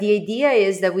the idea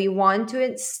is that we want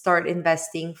to start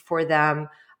investing for them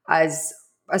as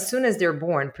as soon as they're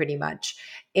born, pretty much.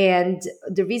 And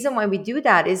the reason why we do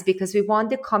that is because we want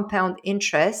the compound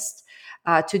interest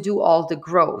to do all the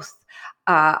growth.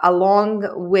 Along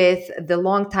with the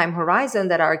long time horizon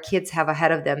that our kids have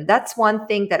ahead of them. That's one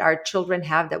thing that our children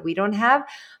have that we don't have.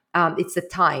 It's the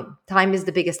time. Time is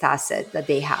the biggest asset that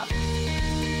they have.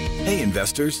 Hey,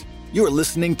 investors. You are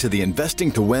listening to the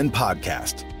Investing to Win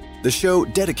podcast, the show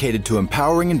dedicated to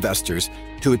empowering investors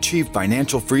to achieve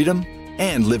financial freedom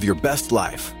and live your best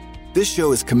life. This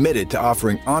show is committed to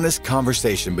offering honest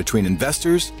conversation between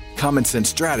investors, common sense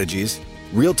strategies,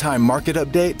 real-time market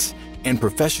updates, and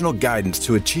professional guidance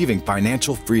to achieving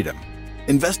financial freedom.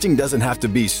 Investing doesn't have to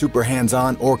be super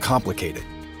hands-on or complicated.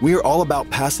 We are all about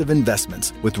passive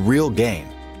investments with real gain,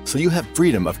 so you have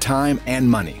freedom of time and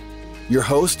money. Your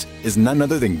host is none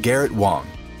other than Garrett Wong,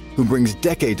 who brings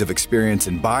decades of experience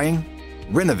in buying,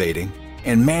 renovating,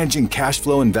 and managing cash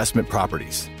flow investment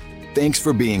properties. Thanks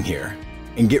for being here,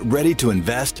 and get ready to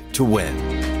invest to win.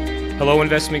 Hello,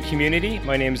 investment community.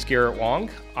 My name is Garrett Wong.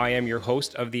 I am your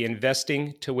host of the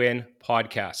Investing to Win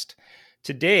podcast.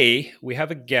 Today, we have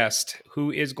a guest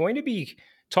who is going to be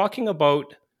talking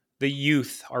about the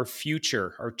youth, our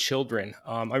future, our children.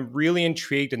 I'm really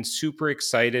intrigued and super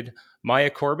excited.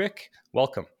 Maya Corbic,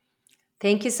 welcome.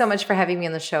 Thank you so much for having me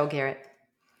on the show, Garrett.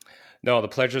 No, the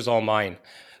pleasure is all mine.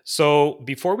 So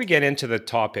before we get into the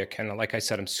topic, and like I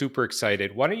said, I'm super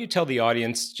excited. Why don't you tell the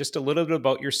audience just a little bit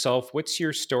about yourself? What's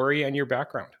your story and your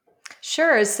background?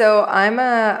 Sure. So I'm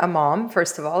a mom,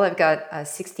 first of all. I've got a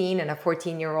 16 and a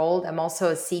 14-year-old. I'm also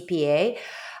a CPA.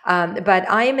 But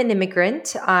I am an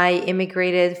immigrant. I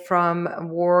immigrated from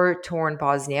war-torn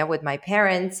Bosnia with my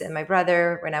parents and my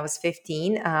brother when I was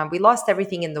 15. We lost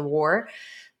everything in the war.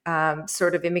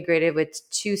 Sort of immigrated with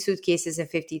 2 suitcases and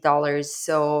 $50.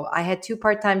 So I had 2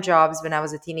 part-time jobs when I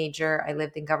was a teenager. I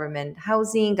lived in government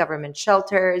housing, government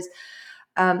shelters.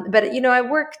 But I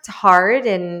worked hard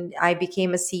and I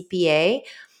became a CPA.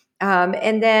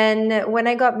 And then when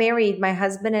I got married, my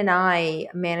husband and I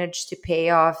managed to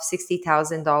pay off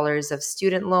 $60,000 of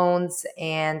student loans,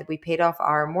 and we paid off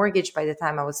our mortgage by the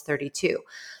time I was 32.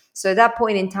 So at that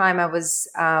point in time, I was,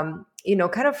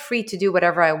 kind of free to do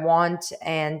whatever I want.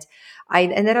 And I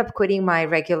ended up quitting my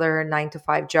regular 9 to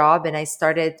 5 job and I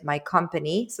started my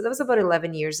company. So that was about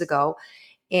 11 years ago.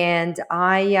 And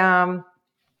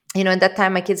at that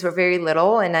time my kids were very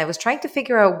little and I was trying to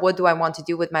figure out what do I want to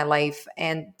do with my life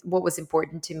and what was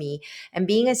important to me. And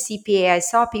being a CPA, I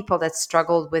saw people that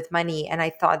struggled with money and I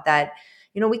thought that,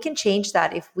 we can change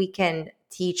that if we can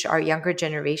teach our younger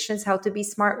generations how to be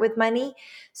smart with money.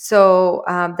 So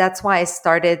that's why I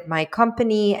started my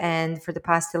company. And for the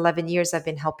past 11 years, I've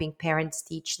been helping parents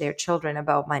teach their children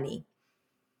about money.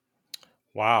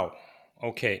 Wow.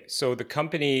 Okay. So the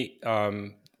company,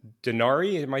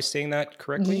 Denari, am I saying that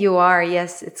correctly? You are,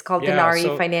 yes. It's called Yeah. Denari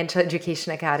So, Financial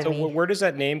Education so Academy. where does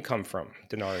that name come from,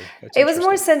 Denari? That's It was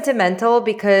more interesting. sentimental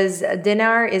because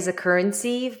dinar is a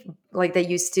currency like that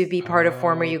used to be part of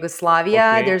former Oh,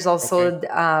 Yugoslavia. okay. There's Okay. also,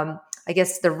 I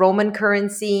guess, the Roman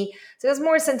currency. So it was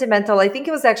more sentimental. I think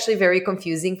it was actually very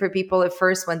confusing for people at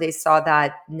first when they saw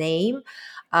that name.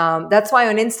 That's why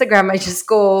on Instagram, I just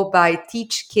go by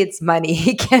Teach Kids Money.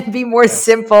 It can be more Yes.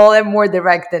 simple and more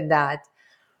direct than that.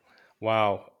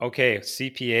 Wow. Okay.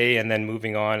 CPA and then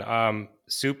moving on.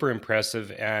 Super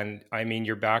impressive. And I mean,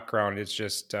 your background is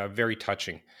just very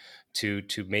touching to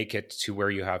make it to where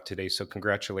you have today. So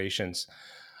congratulations.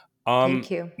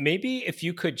 Thank you. Maybe if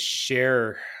you could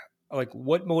share, like,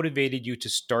 what motivated you to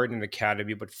start an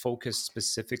academy, but focus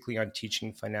specifically on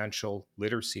teaching financial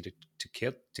literacy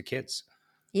to kids.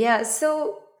 Yeah.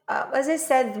 So, as I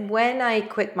said, when I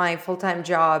quit my full time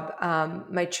job,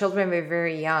 my children were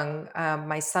very young.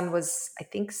 My son was, I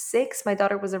think, 6. My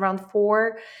daughter was around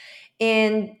 4.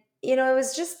 And, it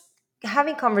was just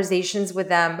having conversations with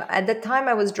them. At the time,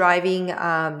 I was driving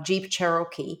Jeep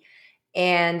Cherokee.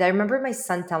 And I remember my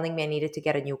son telling me I needed to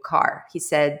get a new car. He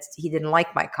said he didn't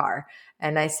like my car.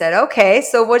 And I said, okay,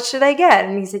 so what should I get?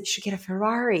 And he said, you should get a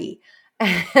Ferrari.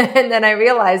 And then I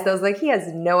realized I was like, he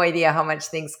has no idea how much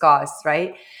things cost,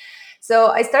 right? So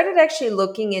I started actually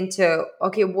looking into,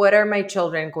 okay, what are my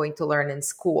children going to learn in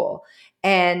school?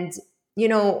 And,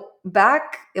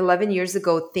 back 11 years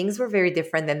ago, things were very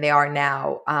different than they are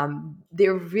now.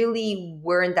 There really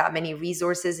weren't that many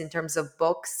resources in terms of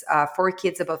books for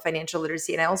kids about financial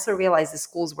literacy. And I also realized the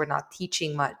schools were not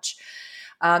teaching much.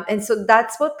 And so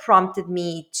that's what prompted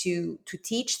me to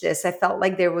teach this. I felt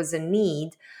like there was a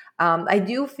need. I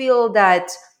do feel that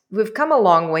we've come a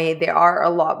long way. There are a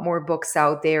lot more books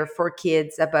out there for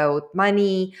kids about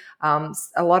money.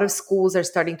 A lot of schools are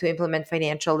starting to implement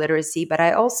financial literacy, but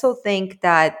I also think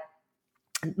that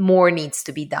more needs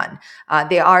to be done.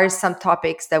 There are some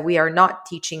topics that we are not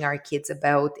teaching our kids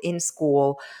about in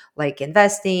school, like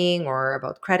investing or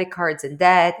about credit cards and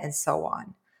debt and so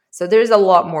on. So there's a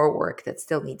lot more work that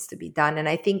still needs to be done. And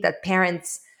I think that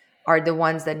parents are the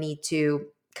ones that need to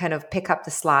kind of pick up the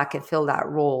slack and fill that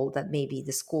role that maybe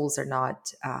the schools are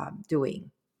not doing.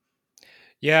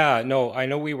 Yeah, no, I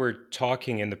know we were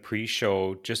talking in the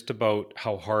pre-show just about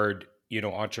how hard,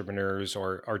 entrepreneurs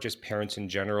or just parents in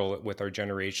general with our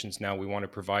generations now, we want to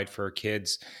provide for our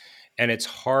kids. And it's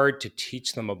hard to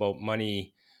teach them about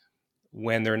money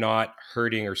when they're not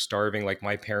hurting or starving like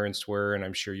my parents were, and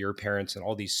I'm sure your parents, and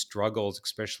all these struggles,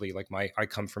 especially like I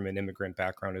come from an immigrant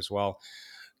background as well.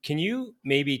 Can you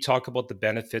maybe talk about the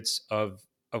benefits of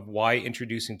why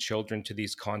introducing children to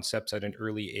these concepts at an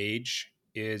early age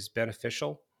is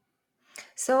beneficial?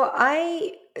 So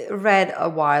I read a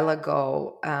while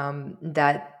ago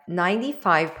that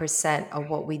 95% of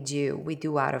what we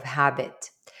do out of habit.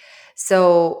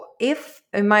 So, if,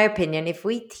 in my opinion, if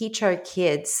we teach our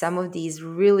kids some of these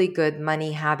really good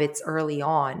money habits early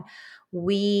on,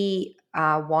 we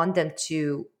want them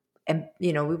to,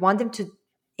 we want them to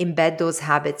embed those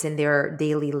habits in their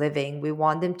daily living. We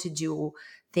want them to do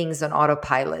things on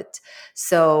autopilot.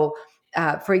 So,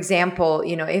 for example,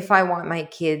 if I want my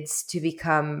kids to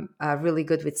become really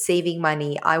good with saving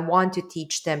money, I want to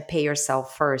teach them pay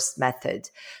yourself first method.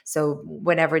 So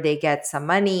whenever they get some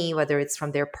money, whether it's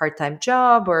from their part-time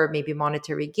job or maybe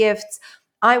monetary gifts,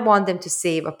 I want them to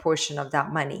save a portion of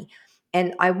that money.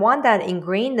 And I want that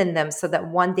ingrained in them so that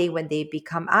one day when they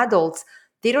become adults,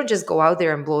 they don't just go out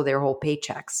there and blow their whole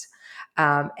paychecks.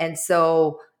 And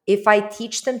so if I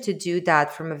teach them to do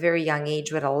that from a very young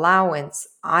age with allowance,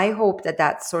 I hope that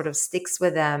that sort of sticks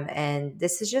with them. And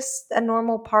this is just a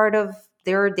normal part of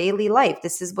their daily life.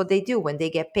 This is what they do when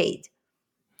they get paid.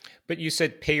 But you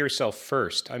said pay yourself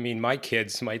first. I mean, my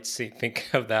kids might think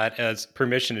of that as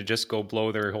permission to just go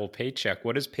blow their whole paycheck.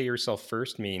 What does pay yourself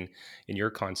first mean in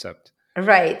your concept?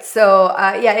 Right. So,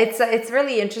 yeah, it's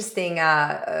really interesting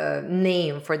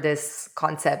name for this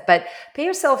concept. But pay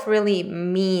yourself really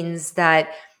means that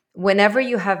whenever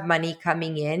you have money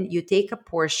coming in, you take a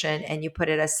portion and you put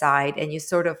it aside and you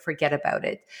sort of forget about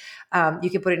it. You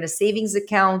can put it in a savings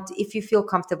account. If you feel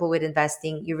comfortable with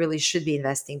investing, you really should be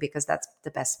investing because that's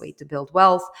the best way to build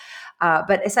wealth.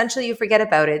 But essentially, you forget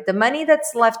about it. The money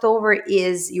that's left over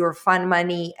is your fun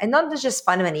money, and not just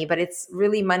fun money, but it's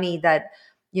really money that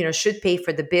should pay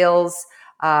for the bills,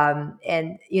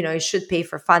 and it should pay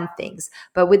for fun things.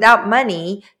 But without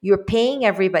money, you're paying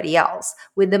everybody else.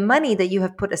 With the money that you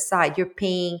have put aside, you're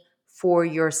paying for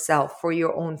yourself, for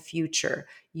your own future.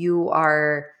 You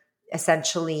are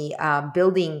essentially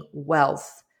building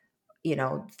wealth,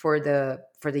 for the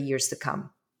years to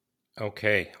come.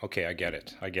 Okay, okay, I get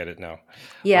it now.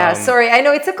 Yeah, Um, sorry, I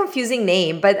know it's a confusing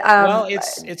name, but well,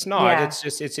 it's not. yeah. It's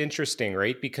just it's interesting,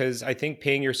 right? Because I think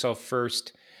paying yourself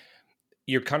first,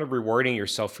 you're kind of rewarding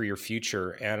yourself for your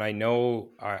future. And I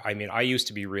know, I mean, I used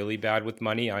to be really bad with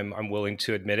money. I'm willing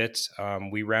to admit it.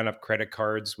 We ran up credit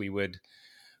cards. We would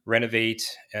renovate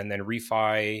and then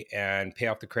refi and pay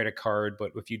off the credit card.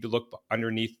 But if you look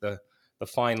underneath the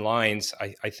fine lines,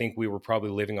 I think we were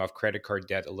probably living off credit card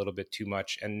debt a little bit too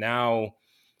much. And now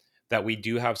that we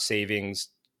do have savings,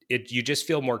 you just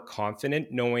feel more confident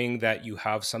knowing that you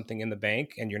have something in the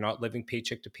bank and you're not living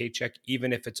paycheck to paycheck,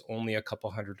 even if it's only a couple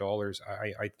 $100s.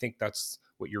 I think that's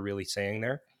what you're really saying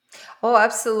there. Oh,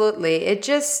 absolutely. It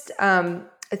just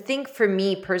I think for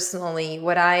me personally,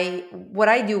 what I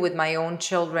do with my own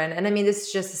children, and I mean this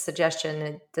is just a suggestion.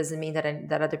 It doesn't mean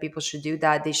that other people should do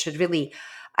that. They should really,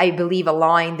 I believe,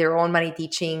 align their own money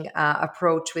teaching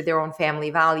approach with their own family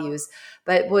values.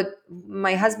 But what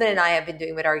my husband and I have been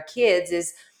doing with our kids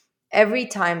is every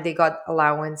time they got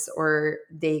allowance or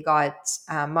they got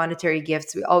monetary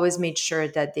gifts, we always made sure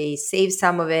that they saved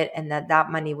some of it and that that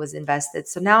money was invested.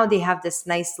 So now they have this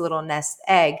nice little nest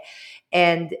egg.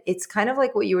 And it's kind of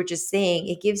like what you were just saying.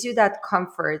 It gives you that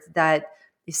comfort that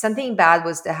if something bad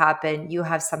was to happen, you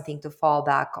have something to fall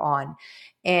back on.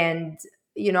 And,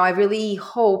 I really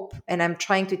hope, and I'm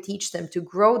trying to teach them to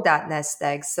grow that nest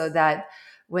egg so that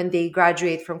when they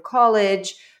graduate from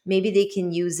college, maybe they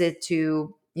can use it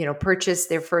to purchase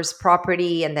their first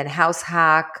property and then house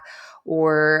hack,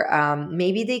 or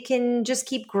maybe they can just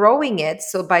keep growing it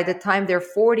so by the time they're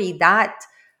 40 that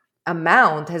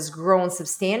amount has grown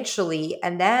substantially,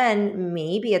 and then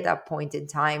maybe at that point in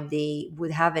time they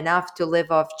would have enough to live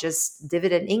off just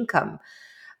dividend income.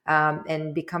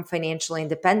 and become financially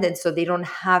independent so they don't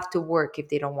have to work if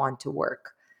they don't want to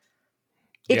work.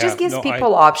 It just Yeah, gives no, I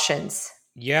people options.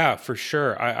 yeah, for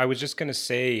sure. I was just going to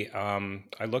say,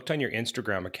 I looked on your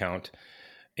Instagram account,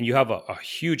 and you have a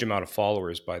huge amount of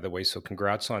followers, by the way. So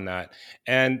congrats on that.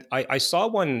 And I saw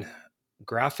one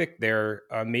graphic there.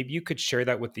 Maybe you could share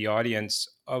that with the audience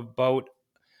about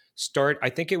I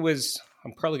think it was,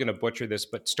 I'm probably going to butcher this,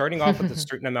 but starting off with a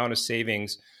certain amount of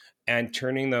savings and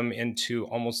turning them into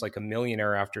almost like a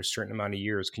millionaire after a certain amount of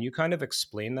years. Can you kind of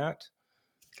explain that?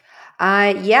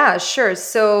 Yeah, sure.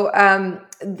 So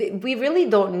we really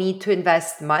don't need to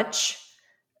invest much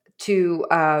to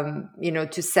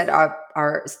to set up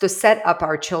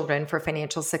our children for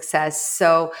financial success.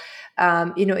 So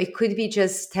it could be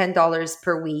just $10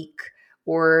 per week,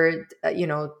 or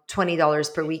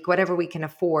 $20 per week, whatever we can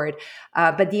afford.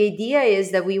 But the idea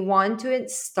is that we want to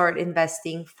start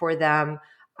investing for them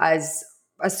as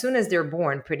as soon as they're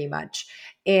born, pretty much.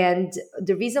 And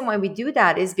the reason why we do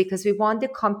that is because we want the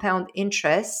compound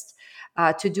interest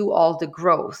to do all the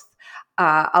growth,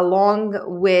 along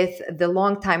with the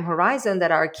long time horizon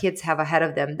that our kids have ahead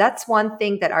of them. That's one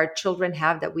thing that our children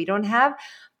have that we don't have.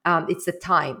 It's the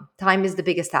time. Time is the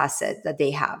biggest asset that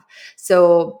they have.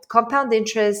 So compound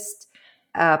interest,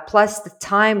 plus the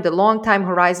time, the long time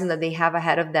horizon that they have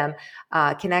ahead of them,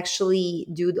 can actually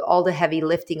do all the heavy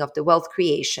lifting of the wealth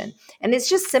creation. And it's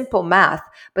just simple math.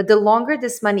 But the longer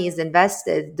this money is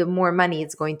invested, the more money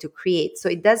it's going to create. So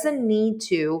it doesn't need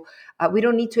to, we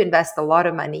don't need to invest a lot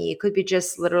of money. It could be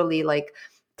just literally like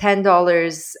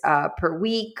 $10 per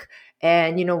week.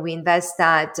 And, we invest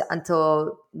that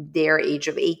until their age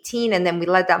of 18. And then we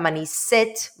let that money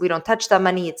sit. We don't touch that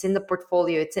money. It's in the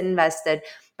portfolio, it's invested.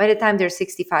 By the time they're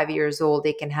 65 years old,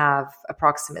 they can have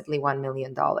approximately $1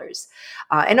 million.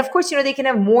 And of course, they can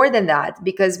have more than that,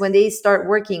 because when they start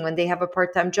working, when they have a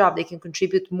part-time job, they can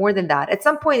contribute more than that. At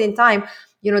some point in time,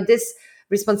 this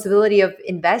responsibility of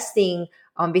investing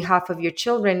on behalf of your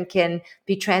children can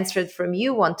be transferred from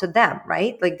you onto them,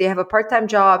 right? Like they have a part-time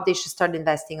job, they should start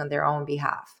investing on their own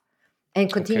behalf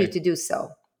and continue Okay. to do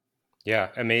so. Yeah,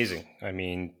 amazing. I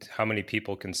mean, how many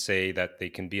people can say that they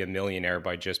can be a millionaire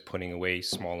by just putting away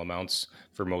small amounts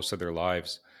for most of their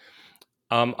lives?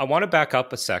 I want to back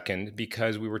up a second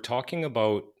because we were talking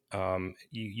about,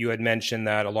 you had mentioned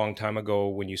that a long time ago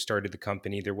when you started the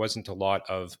company, there wasn't a lot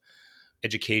of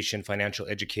education, financial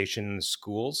education in the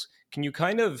schools. Can you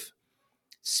kind of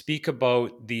speak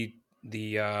about the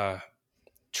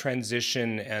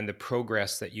transition and the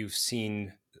progress that you've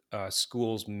seen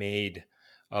schools made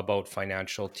about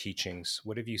financial teachings?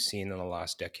 What have you seen in the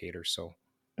last decade or so?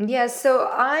 Yeah, so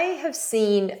I have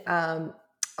seen a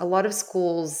lot of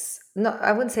schools, no,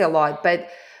 I wouldn't say a lot, but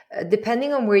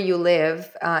depending on where you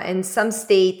live, and some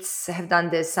states have done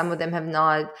this, some of them have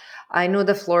not. I know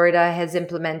that Florida has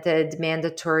implemented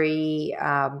mandatory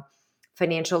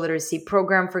financial literacy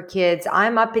program for kids.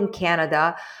 I'm up in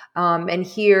Canada, and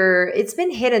here it's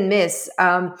been hit and miss.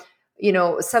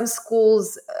 Some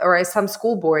schools or some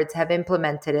school boards have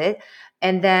implemented it,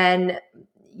 and then,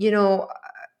 you know,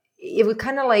 it would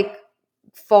kind of like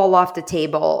fall off the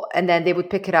table, and then they would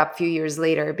pick it up a few years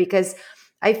later, because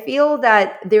I feel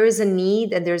that there is a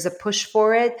need and there's a push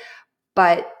for it,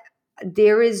 but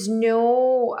there is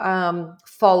no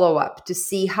follow up to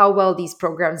see how well these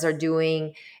programs are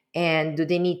doing, and do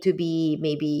they need to be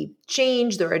maybe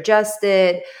changed or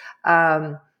adjusted.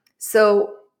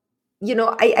 So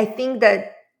I think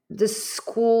that the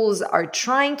schools are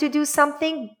trying to do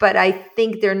something, but I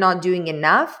think they're not doing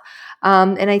enough.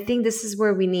 And I think this is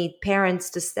where we need parents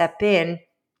to step in,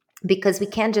 because we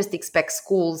can't just expect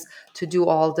schools to do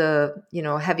all the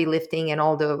heavy lifting and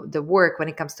all the work when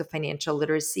it comes to financial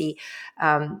literacy.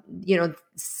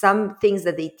 Some things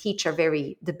that they teach are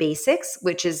very the basics,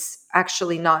 which is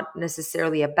actually not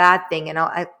necessarily a bad thing, and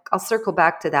I'll circle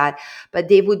back to that. But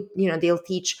they'll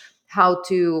teach how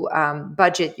to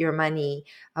budget your money,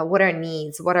 what are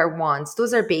needs, what are wants.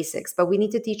 Those are basics, but we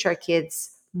need to teach our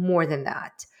kids more than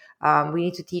that. We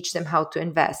need to teach them how to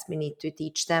invest. We need to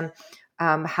teach them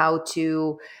how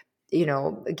to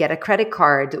get a credit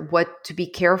card, what to be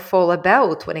careful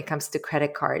about when it comes to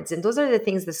credit cards. And those are the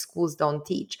things the schools don't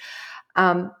teach.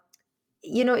 um,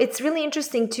 it's really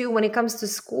interesting too when it comes to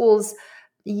schools.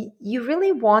 You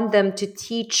really want them to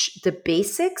teach the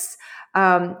basics.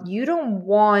 You don't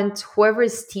want whoever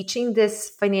is teaching this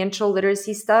financial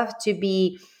literacy stuff to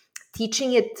be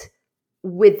teaching it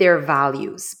with their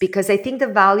values, because I think the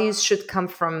values should come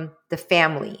from the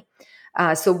family.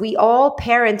 So we all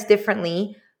parent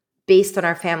differently based on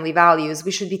our family values.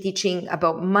 We should be teaching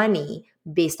about money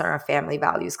based on our family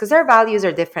values, because our values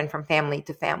are different from family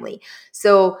to family.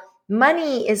 So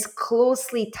money is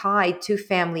closely tied to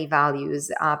family values.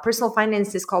 Personal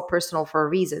finance is called personal for a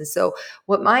reason. So,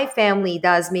 what my family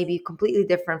does may be completely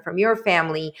different from your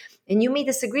family, and you may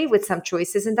disagree with some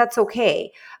choices, and that's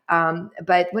okay.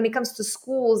 But when it comes to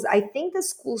schools, I think the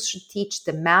schools should teach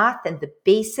the math and the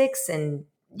basics and,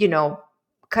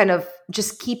 kind of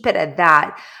just keep it at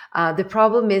that. The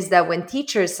problem is that when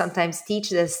teachers sometimes teach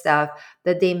this stuff,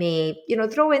 that they may,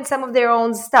 throw in some of their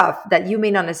own stuff that you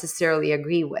may not necessarily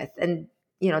agree with. And,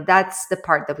 that's the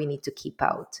part that we need to keep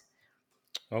out.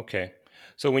 Okay.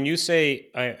 So when you say,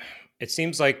 it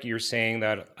seems like you're saying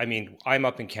that, I mean, I'm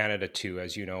up in Canada too,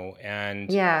 as you know,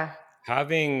 and Yeah.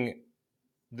 having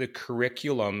the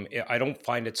curriculum, I don't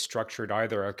find it structured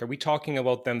either. Like, are we talking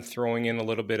about them throwing in a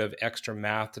little bit of extra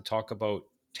math to talk about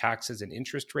taxes and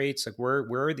interest rates? Like, where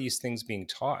are these things being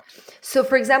taught? So,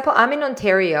 for example, I'm in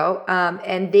Ontario,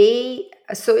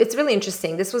 so it's really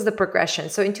interesting. This was the progression.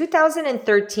 So, in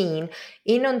 2013,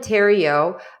 in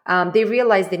Ontario, they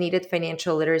realized they needed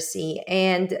financial literacy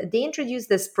and they introduced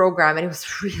this program, and it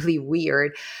was really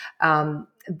weird.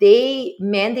 They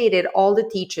mandated all the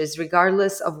teachers,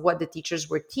 regardless of what the teachers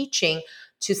were teaching,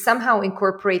 to somehow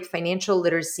incorporate financial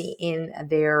literacy in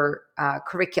their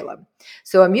curriculum.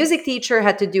 So, a music teacher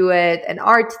had to do it, an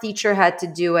art teacher had to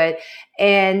do it,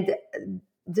 and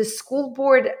the school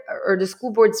board or the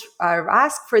school boards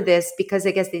asked for this because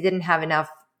I guess they didn't have enough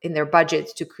in their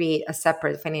budget to create a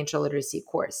separate financial literacy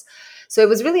course. So it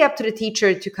was really up to the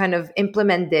teacher to kind of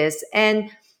implement this.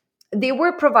 And they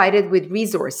were provided with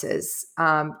resources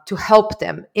to help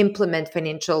them implement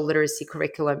financial literacy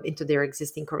curriculum into their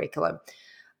existing curriculum.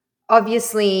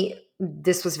 Obviously,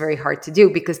 this was very hard to do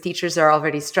because teachers are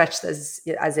already stretched as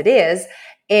it is,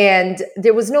 and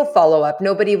there was no follow-up.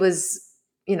 Nobody was,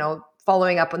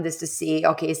 following up on this to see,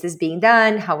 okay, is this being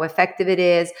done, how effective it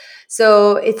is.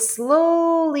 So it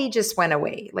slowly just went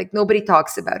away. Like, nobody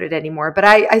talks about it anymore, but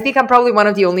I think I'm probably one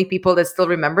of the only people that still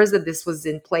remembers that this was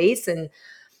in place. And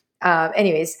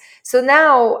anyways, so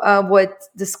now what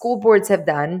the school boards have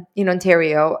done in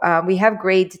Ontario, we have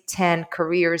grade 10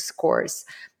 careers course.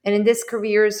 And in this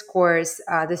careers course,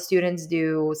 the students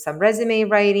do some resume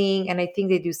writing, and I think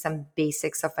they do some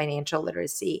basics of financial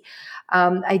literacy.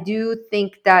 I do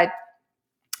think that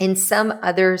in some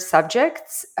other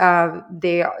subjects,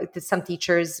 some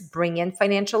teachers bring in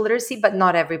financial literacy, but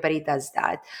not everybody does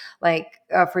that. Like,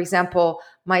 for example,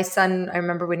 my son, I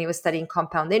remember when he was studying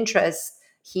compound interest,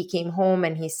 he came home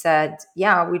and he said,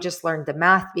 yeah, we just learned the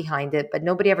math behind it, but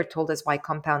nobody ever told us why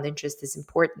compound interest is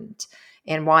important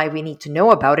and why we need to know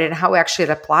about it and how actually it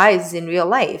applies in real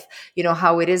life.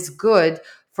 How it is good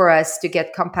for us to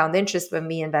get compound interest when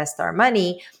we invest our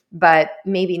money, but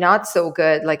maybe not so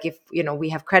good like if we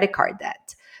have credit card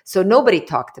debt. So nobody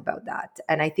talked about that,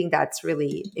 and I think that's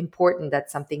really important.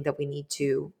 That's something that we need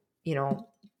to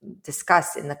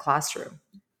discuss in the classroom.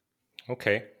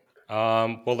 Okay.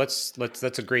 Well, that's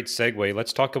a great segue.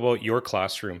 Let's talk about your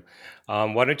classroom.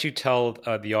 Why don't you tell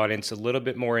the audience a little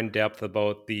bit more in depth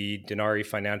about the Denari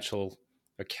Financial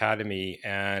Academy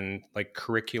and like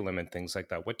curriculum and things like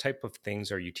that? What type of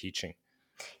things are you teaching?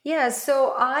 Yeah,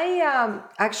 so I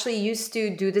actually used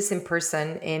to do this in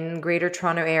person in Greater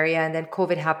Toronto area, and then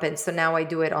COVID happened, so now I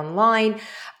do it online.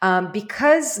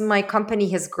 Because my company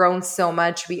has grown so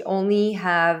much, we only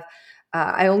have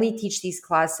I only teach these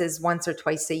classes once or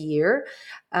twice a year,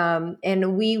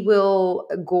 and we will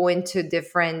go into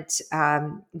different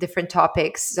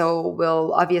topics. So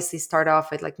we'll obviously start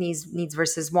off with like needs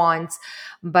versus wants,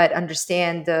 but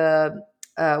understand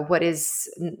what is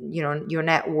your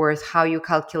net worth, how you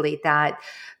calculate that,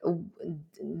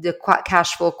 the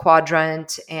cash flow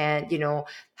quadrant, and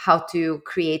how to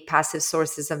create passive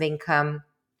sources of income.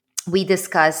 We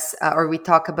discuss or we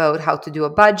talk about how to do a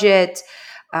budget.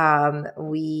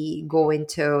 We go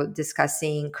into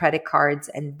discussing credit cards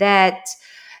and debt,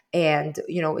 and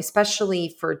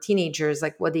especially for teenagers,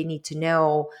 like what they need to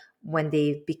know when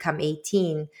they become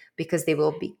 18, because they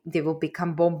will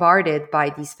become bombarded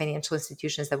by these financial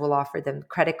institutions that will offer them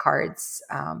credit cards,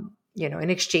 in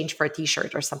exchange for a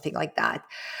t-shirt or something like that.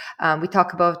 We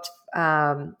talk about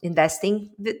investing,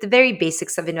 the very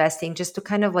basics of investing, just to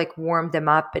kind of like warm them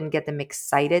up and get them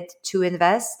excited to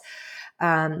invest.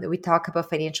 We talk about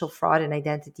financial fraud and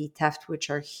identity theft, which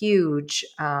are huge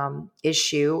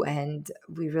issue, and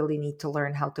we really need to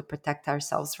learn how to protect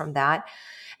ourselves from that,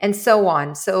 and so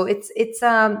on. So it's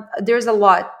there's a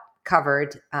lot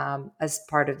covered as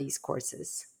part of these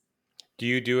courses. Do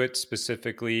you do it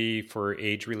specifically for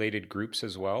age-related groups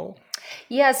as well?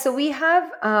 Yeah, so we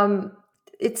have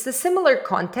it's a similar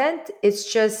content.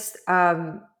 It's just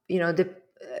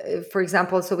for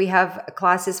example, so we have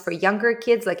classes for younger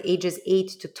kids, like ages 8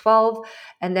 to 12,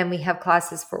 and then we have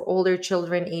classes for older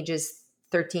children, ages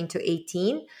 13 to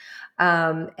 18.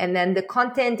 And then the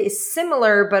content is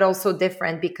similar, but also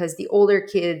different because the older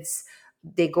kids,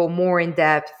 they go more in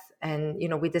depth, and,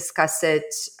 we discuss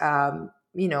it,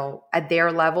 at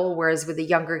their level. Whereas with the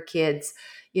younger kids,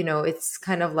 it's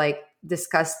kind of like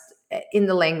discussed in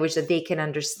the language that they can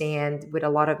understand, with a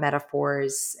lot of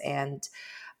metaphors. And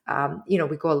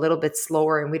we go a little bit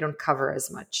slower and we don't cover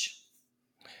as much.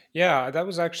 Yeah, that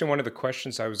was actually one of the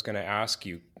questions I was going to ask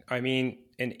you. I mean,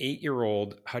 an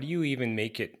 8-year-old, how do you even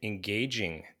make it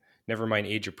engaging? Never mind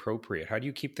age appropriate. How do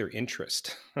you keep their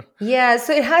interest? Yeah,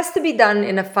 so it has to be done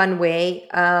in a fun way.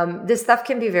 This stuff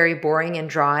can be very boring and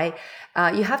dry.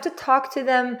 You have to talk to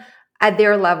them at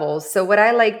their levels. So what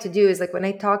I like to do is, like, when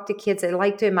I talk to kids, I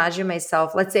like to imagine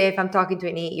myself. Let's say if I'm talking to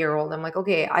an 8-year-old, I'm like,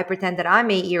 okay, I pretend that I'm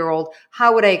 8-year-old.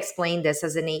 How would I explain this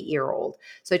as an 8-year-old?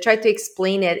 So I try to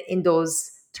explain it in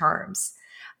those terms.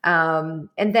 And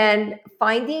then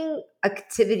finding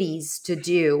activities to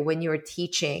do when you're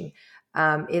teaching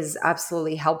is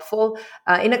absolutely helpful.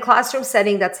 In a classroom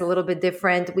setting, that's a little bit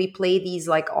different. We play these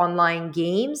like online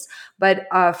games, but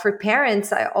for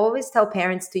parents, I always tell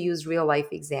parents to use real life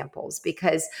examples,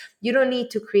 because you don't need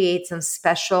to create some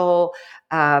special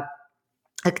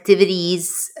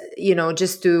activities,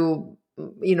 just to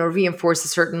reinforce a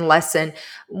certain lesson.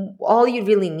 All you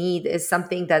really need is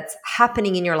something that's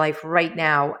happening in your life right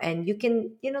now, and you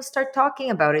can start talking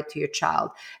about it to your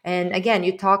child. And again,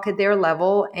 you talk at their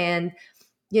level, and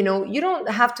you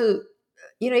don't have to,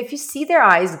 if you see their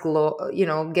eyes glow,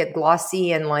 get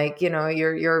glossy, and like,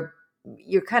 you're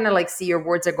kind of like, see your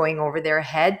words are going over their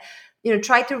head,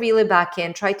 try to reel it back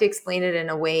in, try to explain it in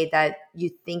a way that you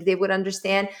think they would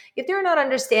understand. If they're not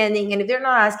understanding, and if they're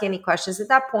not asking any questions, at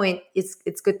that point,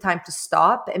 it's good time to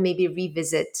stop and maybe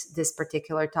revisit this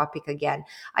particular topic again.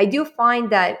 I do find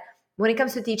that when it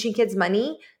comes to teaching kids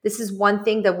money, this is one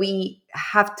thing that we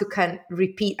have to kind of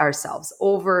repeat ourselves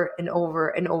over and over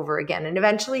and over again. And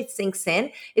eventually it sinks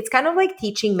in. It's kind of like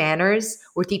teaching manners,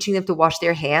 or teaching them to wash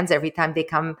their hands every time they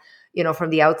come, from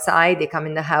the outside, they come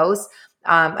in the house.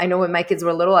 I know when my kids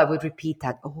were little, I would repeat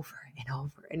that over and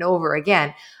over and over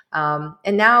again.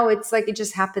 And now it's like it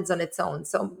just happens on its own.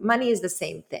 So money is the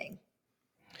same thing.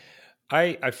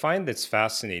 I find this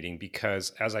fascinating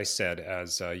because, as I said,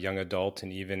 as a young adult,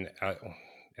 and even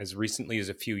as recently as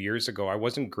a few years ago, I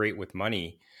wasn't great with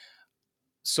money.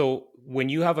 So when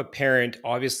you have a parent,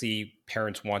 obviously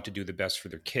parents want to do the best for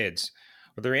their kids.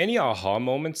 Are there any aha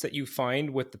moments that you find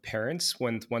with the parents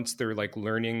once they're like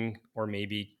learning, or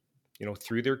maybe,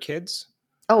 through their kids?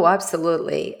 Oh,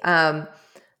 absolutely.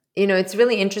 It's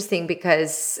really interesting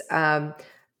because when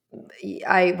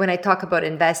I talk about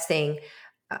investing,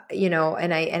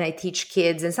 and I teach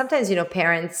kids, and sometimes,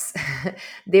 parents,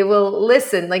 they will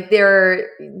listen, like they're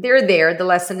there, the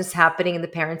lesson is happening and the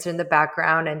parents are in the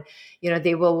background, and,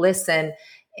 they will listen.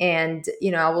 And,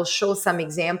 I will show some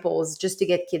examples just to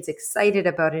get kids excited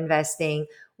about investing,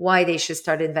 why they should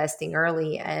start investing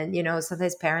early. And,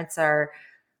 sometimes parents are,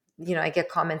 I get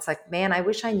comments like, man, I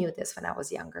wish I knew this when I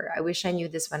was younger. I wish I knew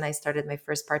this when I started my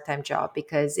first part-time job,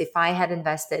 because if I had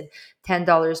invested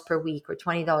 $10 per week or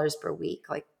 $20 per week,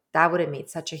 like, that would have made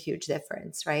such a huge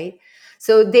difference, right?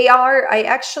 So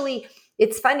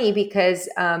it's funny because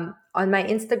on my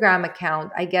Instagram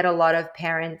account, I get a lot of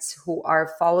parents who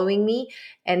are following me,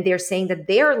 and they're saying that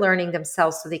they are learning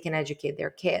themselves so they can educate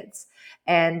their kids.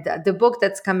 And the book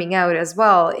that's coming out as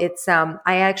well, it's I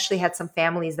actually had some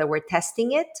families that were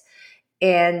testing it,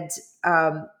 and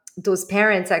those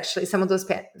parents, actually, some of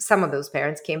those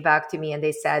parents came back to me and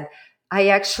they said, I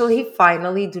actually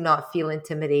finally do not feel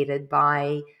intimidated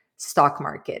by stock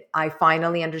market. I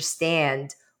finally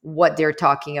understand what they're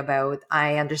talking about.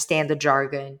 I understand the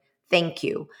jargon. Thank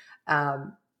you.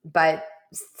 But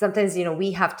sometimes,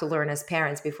 we have to learn as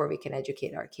parents before we can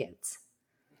educate our kids.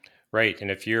 Right.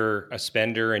 And if you're a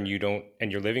spender and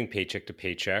you're living paycheck to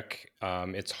paycheck,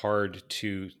 it's hard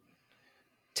to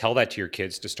tell that to your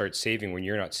kids to start saving when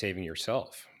you're not saving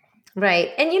yourself.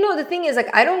 Right. And the thing is, like,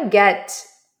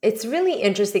 it's really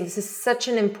interesting. This is such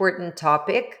an important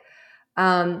topic.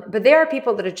 But there are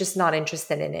people that are just not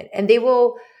interested in it. And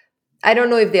I don't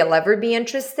know if they'll ever be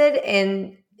interested.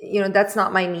 And, that's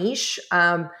not my niche.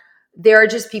 There are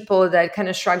just people that kind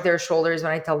of shrug their shoulders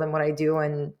when I tell them what I do.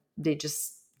 And they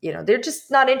just, they're just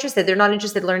not interested. They're not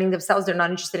interested in learning themselves. They're not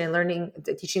interested in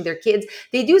teaching their kids.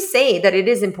 They do say that it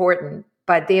is important,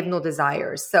 but they have no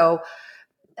desire. So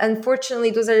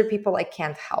unfortunately, those are the people I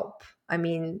can't help. I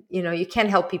mean, you can't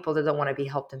help people that don't want to be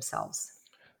helped themselves.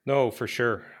 No, for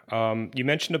sure. You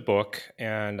mentioned a book,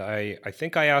 and I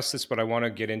think I asked this, but I want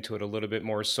to get into it a little bit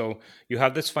more. So you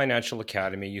have this financial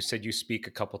academy. You said you speak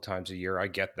a couple times a year. I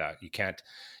get that. You can't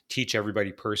teach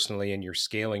everybody personally, and you're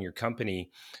scaling your company.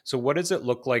 So what does it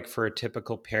look like for a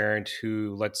typical parent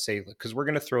who, let's say, because we're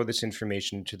going to throw this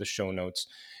information into the show notes,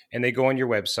 and they go on your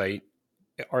website.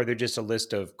 Are there just a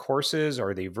list of courses?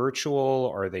 Are they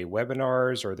virtual? Are they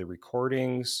webinars? Are they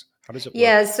recordings? How does it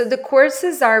Yeah, work? so the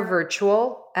courses are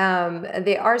virtual.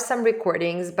 There are some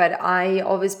recordings, but I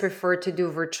always prefer to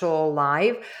do virtual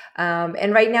live.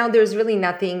 And right now, there's really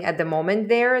nothing at the moment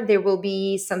there. There will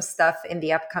be some stuff in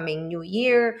the upcoming new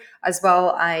year as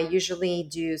well. I usually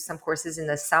do some courses in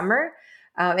the summer.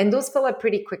 And those fill up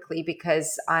pretty quickly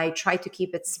because I try to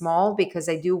keep it small because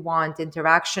I do want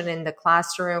interaction in the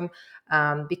classroom.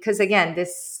 Because again,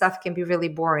 this stuff can be really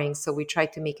boring. So we try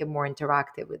to make it more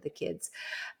interactive with the kids.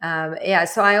 Yeah,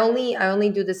 so I only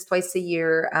do this twice a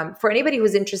year. For anybody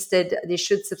who's interested, they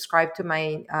should subscribe to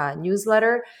my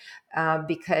newsletter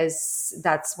because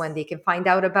that's when they can find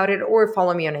out about it, or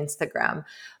follow me on Instagram.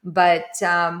 But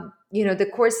the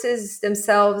courses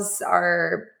themselves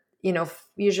are,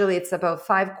 usually it's about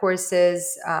 5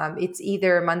 courses. It's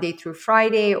either Monday through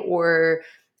Friday or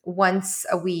once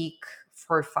a week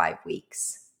for 5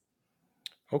 weeks.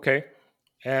 Okay.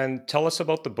 And tell us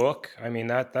about the book. I mean,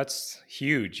 that's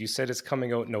huge. You said it's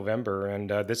coming out in November, and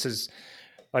this is,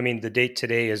 I mean, the date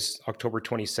today is October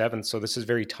 27th, so this is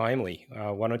very timely.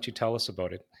 Why don't you tell us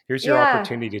about it? Here's your Yeah.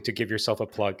 opportunity to give yourself a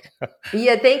plug.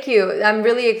 Yeah, thank you. I'm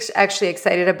really actually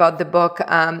excited about the book.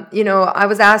 I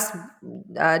was asked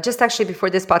just actually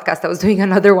before this podcast, I was doing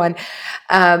another one,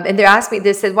 and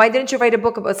they said, "Why didn't you write a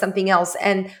book about something else?"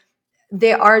 And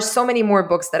there are so many more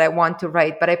books that I want to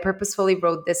write, but I purposefully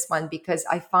wrote this one because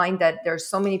I find that there are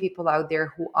so many people out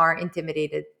there who are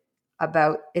intimidated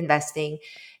about investing.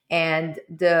 And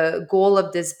the goal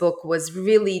of this book was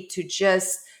really to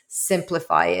just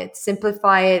simplify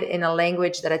it in a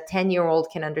language that a 10-year-old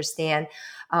can understand.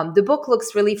 The book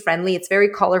looks really friendly. It's very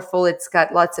colorful. It's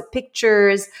got lots of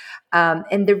pictures.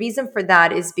 And the reason for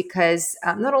that is because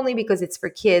not only because it's for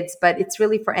kids, but it's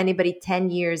really for anybody 10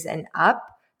 years and up.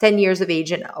 10 years of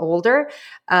age and older,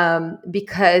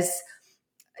 because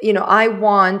I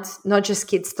want not just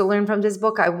kids to learn from this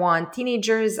book. I want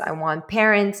teenagers, I want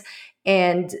parents.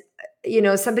 And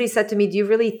somebody said to me, do you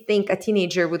really think a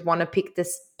teenager would want to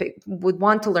would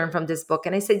want to learn from this book?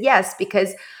 And I said yes,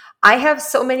 because I have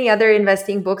so many other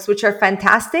investing books which are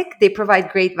fantastic. They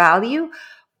provide great value,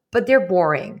 but they're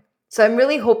boring. So I'm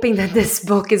really hoping that this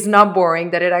book is not boring,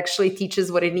 that it actually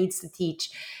teaches what it needs to teach,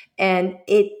 and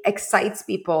it excites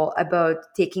people about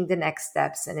taking the next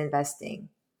steps in investing.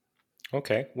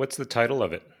 Okay. What's the title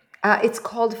of it? It's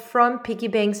called From Piggy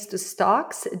Banks to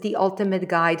Stocks, The Ultimate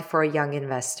Guide for a Young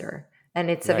Investor. And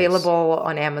it's Nice. available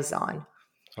on Amazon.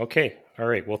 Okay. All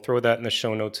right. We'll throw that in the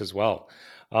show notes as well.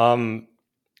 Um,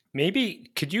 Maybe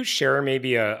could you share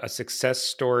maybe a success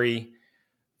story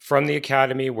from the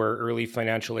academy where early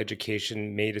financial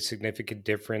education made a significant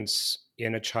difference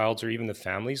in a child's or even the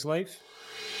family's life?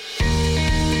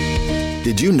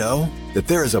 Did you know that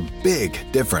there is a big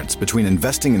difference between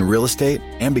investing in real estate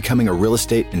and becoming a real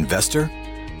estate investor?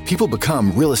 People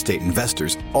become real estate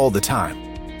investors all the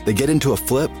time. They get into a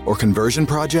flip or conversion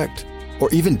project, or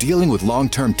even dealing with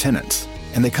long-term tenants,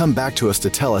 and they come back to us to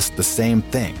tell us the same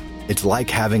thing. It's like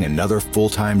having another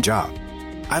full-time job.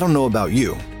 I don't know about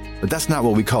you, but that's not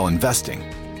what we call investing.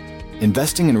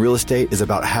 Investing in real estate is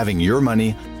about having your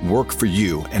money work for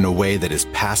you in a way that is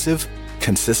passive,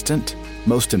 consistent,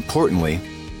 most importantly,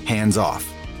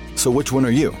 hands-off. So which one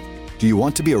are you? Do you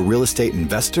want to be a real estate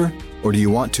investor, or do you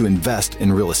want to invest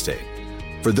in real estate?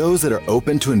 For those that are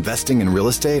open to investing in real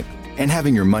estate and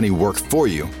having your money work for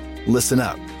you, listen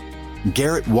up.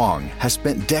 Garrett Wong has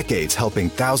spent decades helping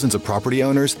thousands of property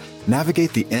owners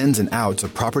navigate the ins and outs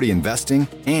of property investing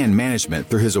and management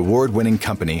through his award-winning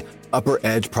company, Upper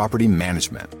Edge Property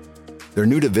Management. Their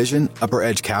new division, Upper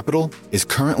Edge Capital, is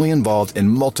currently involved in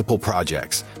multiple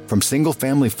projects, from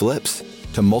single-family flips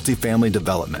to multifamily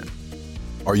development.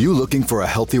 Are you looking for a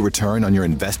healthy return on your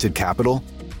invested capital?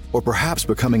 Or perhaps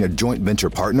becoming a joint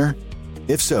venture partner?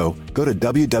 If so, go to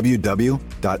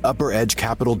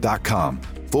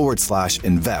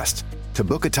www.upperedgecapital.com/invest to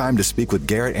book a time to speak with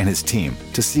Garrett and his team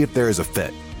to see if there is a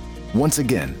fit. Once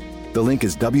again, the link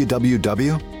is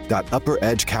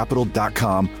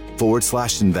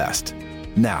www.upperedgecapital.com/invest.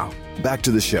 Now, back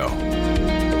to the show.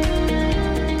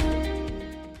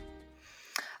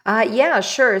 Yeah,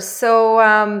 sure.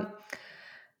 So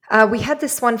we had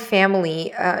this one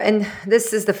family, and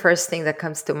this is the first thing that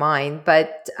comes to mind,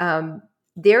 but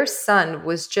their son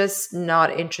was just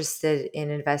not interested in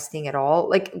investing at all.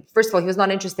 Like, first of all, he was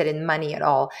not interested in money at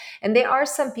all. And there are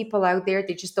some people out there,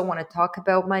 they just don't want to talk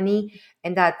about money,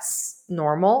 and that's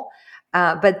normal.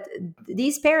 But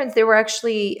these parents, they were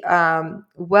actually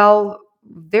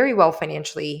very well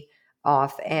financially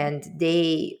off, and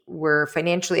they were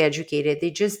financially educated.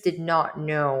 They just did not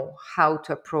know how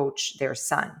to approach their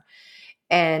son.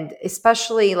 And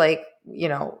especially, like,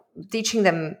 teaching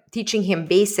him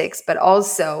basics, but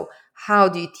also how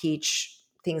do you teach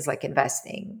things like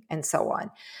investing and so on.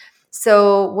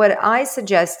 So what I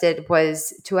suggested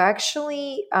was to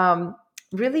actually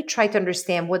really try to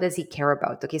understand, what does he care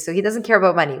about. Okay, so he doesn't care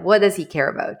about money. What does he care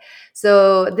about?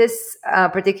 So this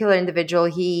particular individual,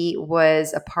 he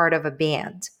was a part of a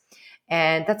band,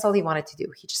 and that's all he wanted to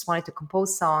do. He just wanted to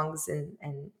compose songs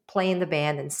and play in the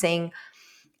band and sing,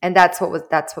 and that's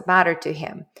what mattered to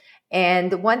him.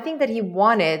 And the one thing that he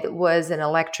wanted was an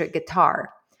electric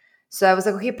guitar. So I was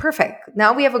like, okay, perfect.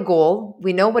 Now we have a goal.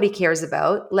 We know what he cares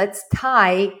about. Let's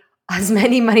tie as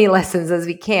many money lessons as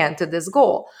we can to this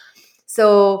goal.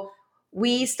 So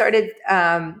we started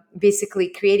basically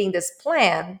creating this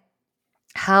plan.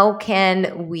 How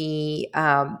can we,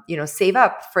 save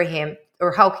up for him,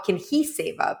 or how can he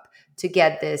save up to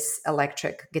get this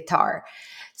electric guitar?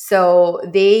 So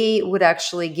they would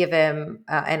actually give him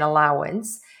an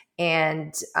allowance.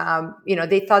 And,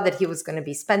 they thought that he was going to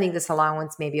be spending this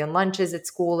allowance maybe on lunches at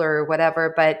school or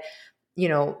whatever. But,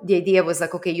 the idea was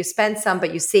like, okay, you spend some,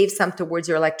 but you save some towards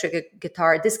your electric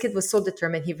guitar. This kid was so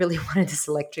determined. He really wanted this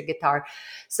electric guitar.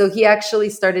 So he actually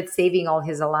started saving all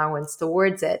his allowance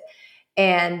towards it.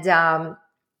 And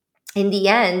in the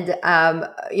end,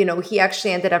 he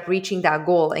actually ended up reaching that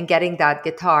goal and getting that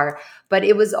guitar. But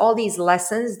it was all these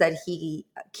lessons that he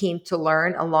came to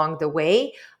learn along the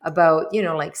way about,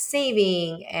 like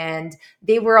saving. And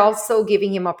they were also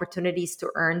giving him opportunities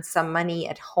to earn some money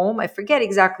at home. I forget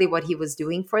exactly what he was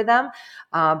doing for them.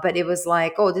 But it was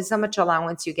like, oh, this is how much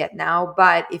allowance you get now.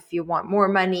 But if you want more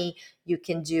money, you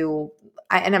can do,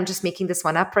 and I'm just making this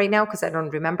one up right now because I don't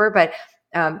remember, but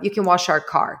you can wash our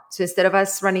car. So instead of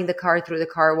us running the car through the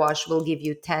car wash, we'll give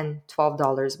you $10,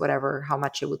 $12, whatever, how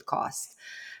much it would cost.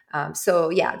 So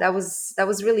yeah, that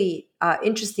was really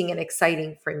interesting and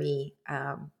exciting for me,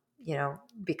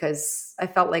 because I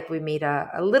felt like we made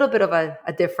a little bit of a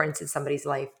difference in somebody's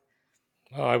life.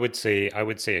 Well, I would say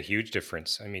a huge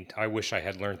difference. I mean, I wish I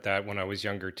had learned that when I was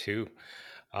younger too.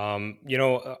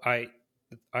 I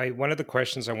one of the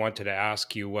questions I wanted to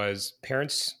ask you was,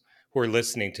 parents who are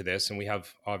listening to this, and we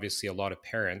have obviously a lot of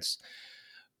parents,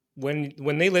 when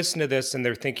they listen to this and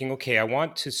they're thinking, okay, I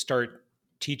want to start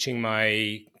teaching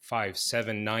my 5,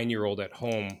 7, 9 year old at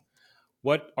home.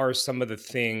 What are some of the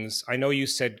things? I know you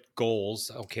said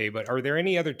goals, okay, but are there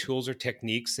any other tools or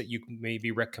techniques that you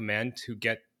maybe recommend to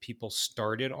get people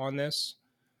started on this?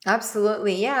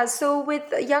 Absolutely. Yeah. So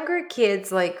with younger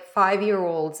kids, like 5 year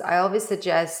olds, I always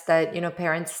suggest that,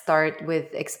 parents start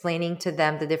with explaining to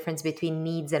them the difference between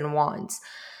needs and wants.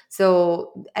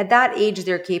 So at that age,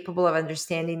 they're capable of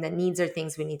understanding that needs are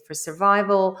things we need for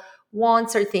survival.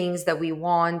 Wants are things that we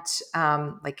want,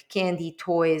 like candy,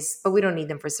 toys, but we don't need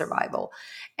them for survival.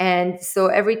 And so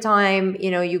every time,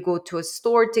 you go to a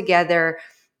store together,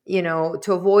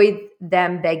 to avoid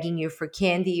them begging you for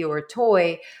candy or a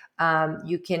toy,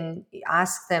 you can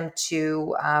ask them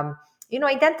to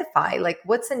identify, like,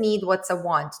 what's a need, what's a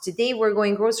want. Today we're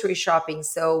going grocery shopping,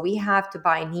 so we have to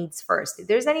buy needs first. If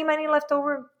there's any money left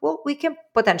over, well, we can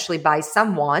potentially buy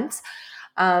some wants.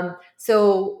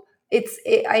 So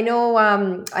I know,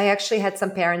 I actually had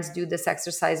some parents do this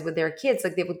exercise with their kids.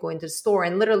 Like, they would go into the store,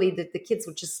 and literally the kids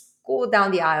would just go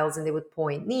down the aisles and they would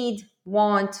point need,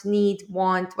 want,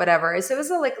 whatever. So it was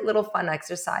a like little fun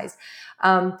exercise.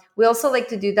 We also like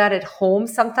to do that at home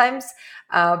sometimes.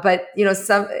 But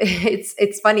some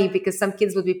it's funny because some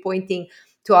kids would be pointing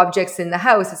to objects in the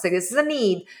house. It's like, this is a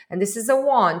need and this is a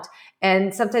want.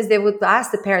 And sometimes they would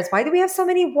ask the parents, why do we have so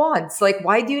many wants? Like,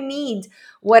 why do you need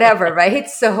whatever, right?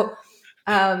 So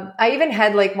I even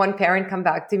had like one parent come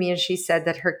back to me, and she said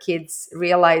that her kids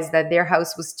realized that their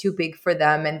house was too big for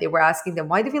them, and they were asking them,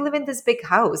 why do we live in this big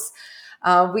house?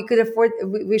 We could afford,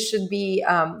 we should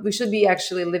be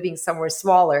actually living somewhere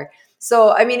smaller.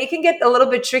 So, I mean, it can get a little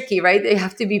bit tricky, right? They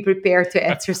have to be prepared to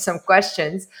answer some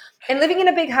questions. And living in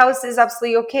a big house is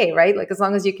absolutely okay, right? Like, as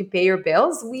long as you can pay your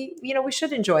bills, we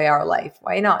should enjoy our life.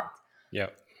 Why not? Yeah.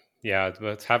 Yeah,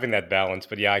 it's having that balance.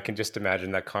 But yeah, I can just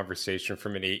imagine that conversation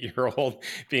from an 8-year-old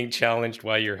being challenged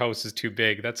why your house is too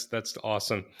big. That's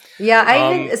awesome. Yeah, I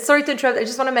Um, even, sorry to interrupt, I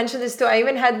just want to mention this too. I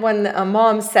even had one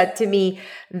mom said to me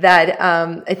that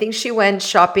I think she went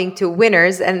shopping to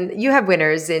Winners, and you have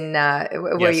Winners in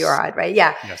where you yes, are at, right?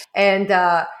 Yeah. yes.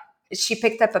 And she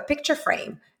picked up a picture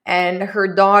frame, and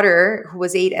her daughter, who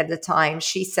was 8 at the time,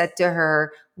 she said to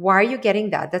her, "Why are you getting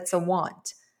that? That's a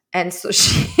want." And so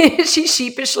she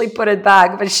sheepishly put it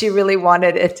back, but she really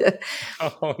wanted it.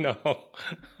 Oh no.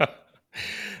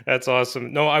 That's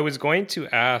awesome. No, I was going to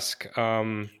ask,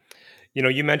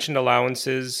 you mentioned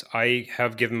allowances. I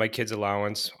have given my kids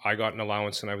allowance. I got an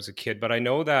allowance when I was a kid, but I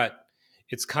know that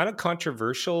it's kind of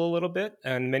controversial a little bit,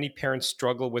 and many parents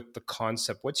struggle with the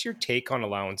concept. What's your take on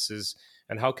allowances,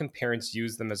 and how can parents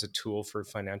use them as a tool for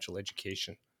financial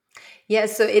education? Yeah,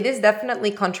 so it is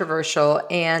definitely controversial,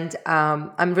 and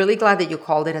I'm really glad that you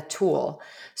called it a tool.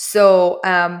 So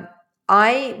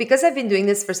because I've been doing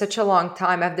this for such a long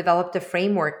time, I've developed a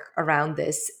framework around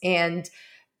this, and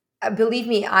believe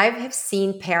me, I have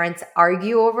seen parents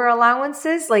argue over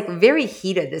allowances, like very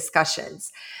heated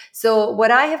discussions. So,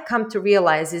 what I have come to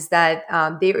realize is that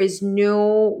there is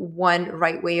no one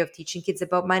right way of teaching kids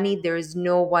about money. There is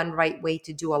no one right way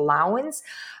to do allowance.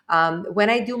 When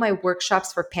I do my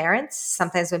workshops for parents,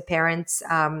 sometimes when parent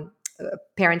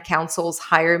councils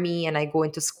hire me and I go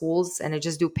into schools and I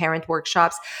just do parent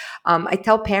workshops, I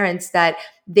tell parents that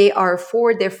there are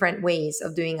 4 different ways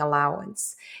of doing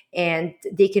allowance and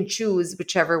they can choose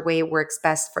whichever way works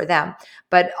best for them.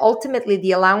 But ultimately,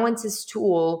 the allowance is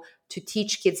tool to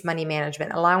teach kids money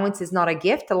management. Allowance is not a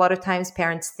gift. A lot of times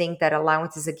parents think that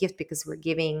allowance is a gift because we're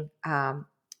giving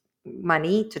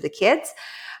money to the kids.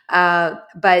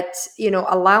 But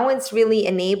allowance really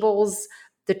enables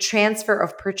the transfer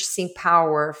of purchasing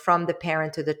power from the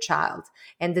parent to the child,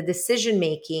 and the decision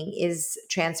making is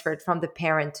transferred from the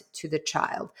parent to the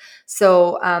child.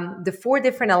 So the 4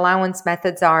 different allowance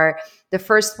methods are: the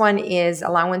first one is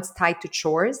allowance tied to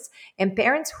chores, and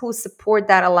parents who support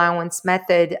that allowance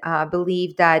method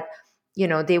believe that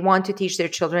they want to teach their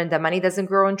children that money doesn't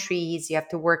grow on trees. You have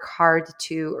to work hard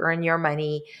to earn your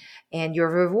money and you're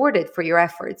rewarded for your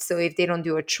efforts. So if they don't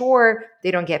do a chore,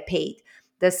 they don't get paid.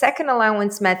 The second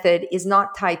allowance method is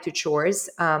not tied to chores.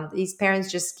 These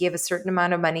parents just give a certain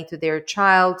amount of money to their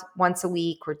child once a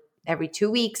week or every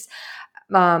 2 weeks.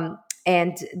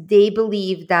 And they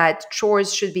believe that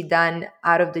chores should be done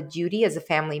out of the duty as a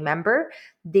family member.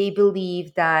 They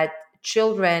believe that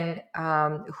children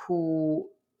who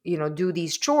do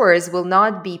these chores will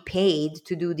not be paid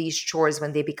to do these chores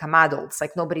when they become adults.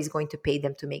 Like nobody's going to pay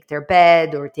them to make their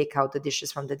bed or take out the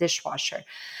dishes from the dishwasher.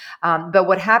 But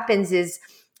what happens is,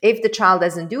 if the child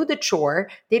doesn't do the chore,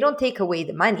 they don't take away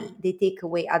the money. They take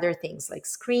away other things like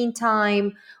screen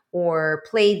time or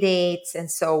play dates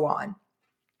and so on.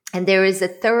 And there is a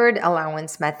third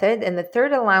allowance method. And the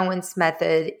third allowance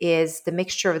method is the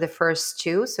mixture of the first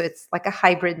two. So it's like a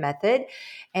hybrid method.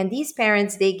 And these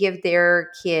parents, they give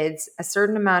their kids a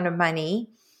certain amount of money.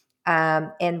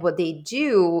 And what they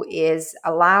do is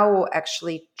allow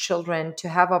actually children to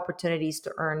have opportunities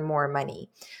to earn more money.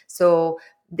 So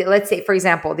let's say, for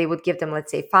example, they would give them,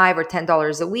 let's say, $5 or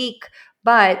 $10 a week.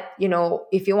 But,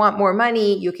 if you want more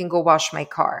money, you can go wash my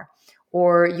car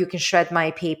or you can shred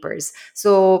my papers.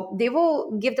 So they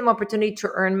will give them opportunity to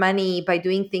earn money by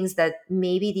doing things that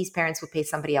maybe these parents would pay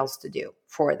somebody else to do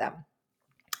for them.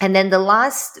 And then the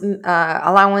last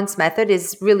allowance method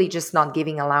is really just not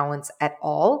giving allowance at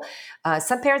all.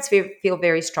 Some parents feel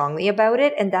very strongly about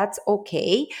it, and that's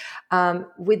okay.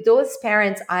 With those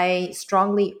parents, I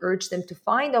strongly urge them to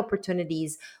find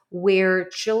opportunities where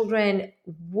children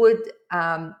would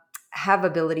have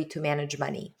ability to manage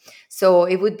money. So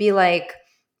it would be like,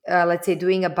 let's say,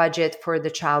 doing a budget for the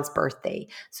child's birthday.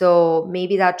 So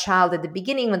maybe that child at the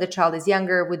beginning, when the child is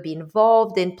younger, would be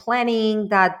involved in planning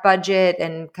that budget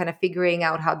and kind of figuring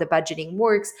out how the budgeting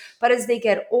works. But as they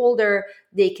get older,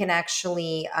 they can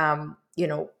actually,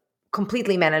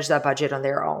 completely manage that budget on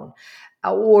their own.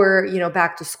 Or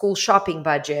back to school shopping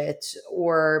budget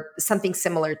or something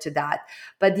similar to that.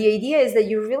 But the idea is that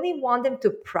you really want them to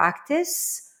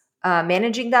practice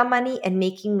managing that money and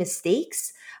making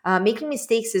mistakes. Making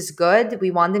mistakes is good. We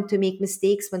want them to make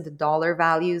mistakes when the dollar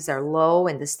values are low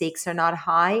and the stakes are not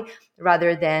high,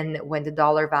 rather than when the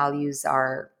dollar values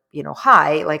are,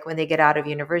 high, like when they get out of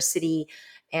university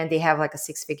and they have like a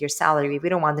 6-figure salary. We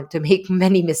don't want them to make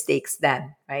many mistakes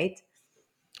then, right?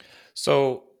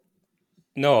 So,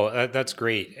 no, that's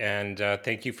great. And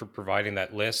thank you for providing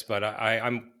that list. But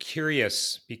I'm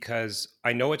curious because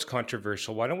I know it's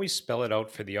controversial. Why don't we spell it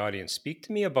out for the audience? Speak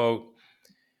to me about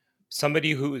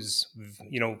somebody who's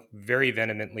very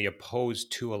vehemently opposed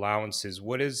to allowances,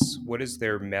 what is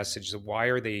their message? Why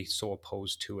are they so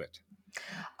opposed to it?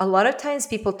 A lot of times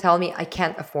people tell me I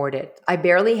can't afford it. I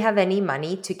barely have any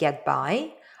money to get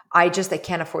by. I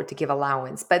can't afford to give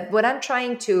allowance. But what I'm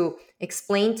trying to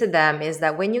explain to them is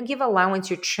that when you give allowance,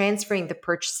 you're transferring the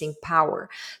purchasing power.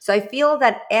 So I feel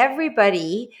that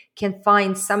everybody can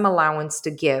find some allowance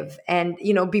to give. And,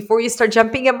 before you start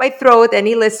jumping at my throat,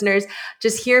 any listeners,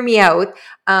 just hear me out.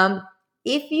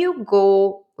 If you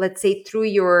go, let's say, through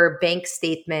your bank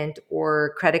statement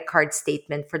or credit card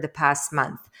statement for the past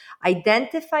month,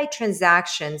 identify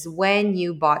transactions when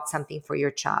you bought something for your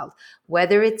child,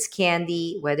 whether it's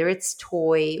candy, whether it's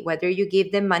toy, whether you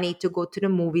gave them money to go to the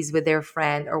movies with their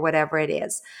friend or whatever it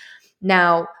is.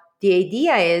 Now, the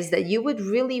idea is that you would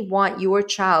really want your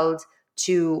child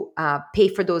to pay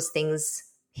for those things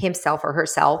himself or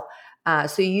herself.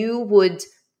 So you would,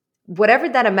 whatever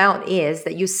that amount is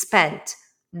that you spent,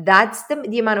 that's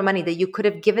the amount of money that you could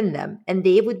have given them. And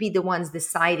they would be the ones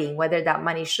deciding whether that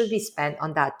money should be spent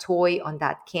on that toy, on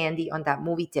that candy, on that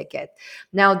movie ticket.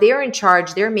 Now they're in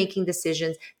charge, they're making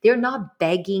decisions. They're not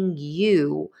begging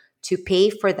you to pay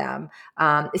for them,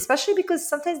 especially because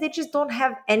sometimes they just don't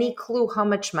have any clue how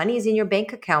much money is in your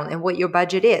bank account and what your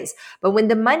budget is. But when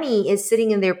the money is sitting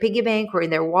in their piggy bank or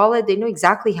in their wallet, they know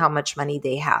exactly how much money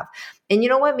they have. And you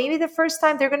know what? Maybe the first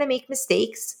time they're going to make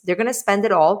mistakes. They're going to spend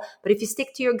it all. But if you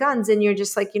stick to your guns and you're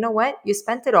just like, you know what? You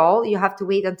spent it all. You have to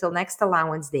wait until next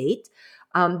allowance date.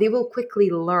 They will quickly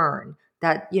learn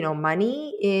that,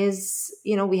 money is,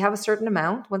 we have a certain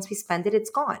amount. Once we spend it,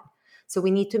 it's gone. So we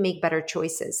need to make better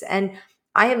choices. And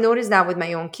I have noticed that with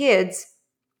my own kids.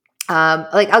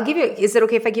 I'll give you, is it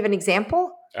okay if I give an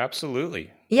example? Absolutely.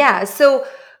 Yeah. So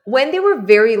when they were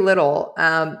very little,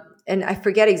 and I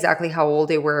forget exactly how old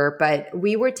they were, but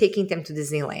we were taking them to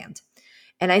Disneyland.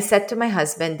 And I said to my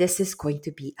husband, this is going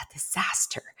to be a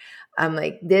disaster. I'm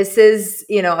like, this is,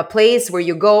 a place where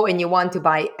you go and you want to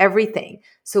buy everything.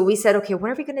 So we said, okay,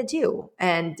 what are we going to do?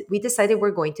 And we decided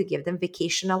we're going to give them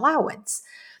vacation allowance.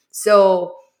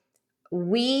 So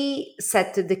we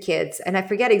said to the kids, and I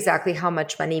forget exactly how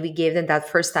much money we gave them that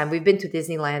first time. We've been to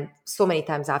Disneyland so many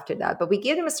times after that, but we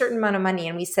gave them a certain amount of money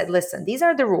and we said, listen, these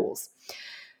are the rules.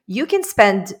 You can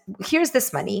spend, here's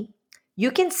this money.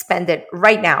 You can spend it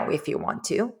right now if you want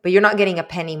to, but you're not getting a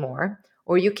penny more.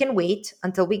 Or you can wait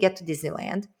until we get to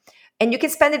Disneyland and you can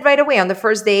spend it right away on the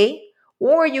first day,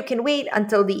 or you can wait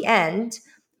until the end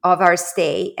of our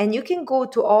stay and you can go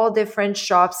to all different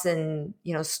shops and,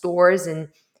 stores and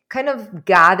kind of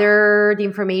gather the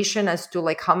information as to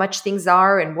like how much things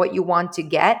are and what you want to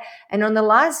get. And on the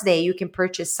last day, you can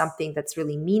purchase something that's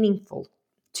really meaningful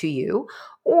to you,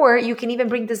 or you can even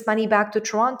bring this money back to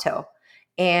Toronto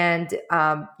and,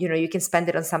 you can spend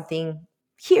it on something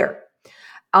here.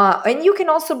 And you can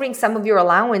also bring some of your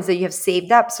allowance that you have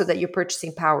saved up so that your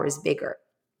purchasing power is bigger.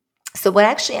 So what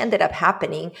actually ended up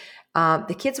happening,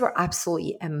 the kids were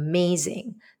absolutely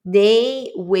amazing.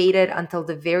 They waited until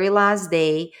the very last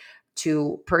day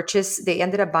to purchase. They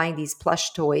ended up buying these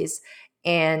plush toys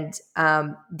and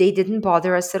they didn't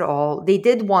bother us at all. They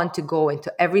did want to go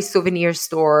into every souvenir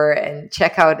store and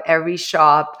check out every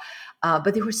shop,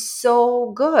 but they were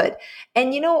so good.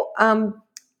 And,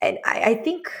 and I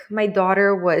think my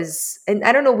daughter was, and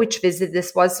I don't know which visit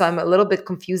this was, so I'm a little bit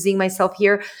confusing myself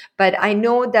here, but I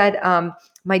know that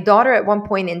my daughter at one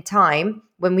point in time,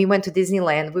 when we went to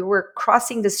Disneyland, we were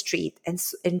crossing the street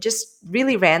and just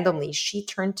really randomly, she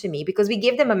turned to me because we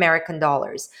gave them American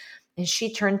dollars. And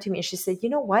she turned to me and she said, you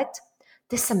know what?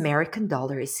 This American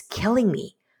dollar is killing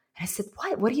me. And I said,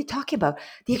 what? What are you talking about?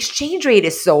 The exchange rate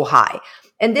is so high.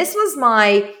 And this was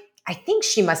I think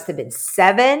she must have been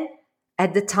 7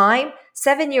 at the time,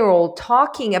 7-year-old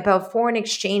talking about foreign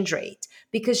exchange rate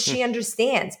because she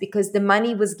understands, because the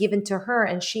money was given to her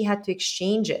and she had to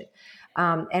exchange it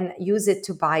and use it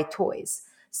to buy toys.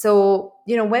 So,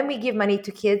 when we give money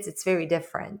to kids, it's very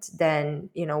different than,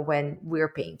 when we're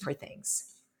paying for things.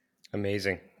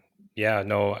 Amazing. Yeah,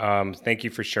 no, thank you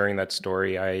for sharing that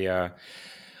story. I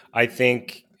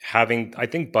think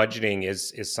budgeting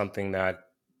is something that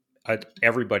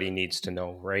everybody needs to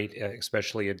know, right?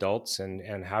 Especially adults,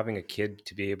 and having a kid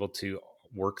to be able to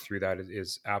work through that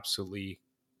is absolutely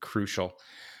crucial.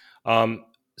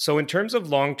 So in terms of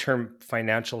long-term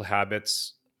financial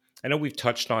habits, I know we've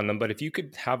touched on them, but if you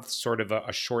could have sort of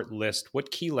a short list,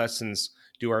 what key lessons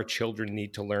do our children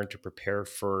need to learn to prepare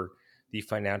for the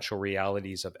financial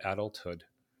realities of adulthood?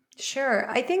 Sure.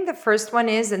 I think the first one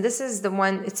is, and this is the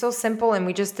one, it's so simple and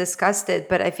we just discussed it,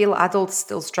 but I feel adults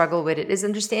still struggle with it, is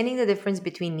understanding the difference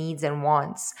between needs and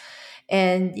wants.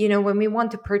 And, when we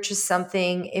want to purchase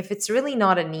something, if it's really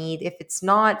not a need, if it's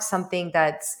not something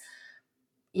that's,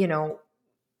 you know,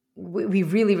 we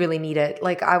really, really need it,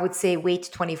 like I would say wait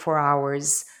 24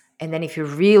 hours. And then if you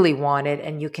really want it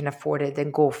and you can afford it, then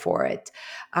go for it.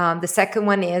 The second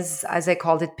one is, as I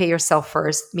called it, pay yourself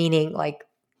first, meaning like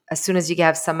as soon as you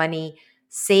have some money,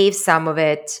 save some of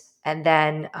it and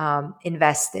then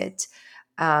invest it.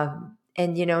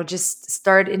 And just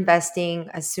start investing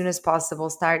as soon as possible,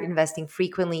 start investing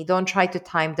frequently, don't try to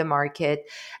time the market.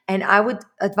 And I would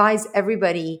advise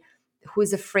everybody who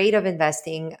is afraid of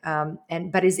investing,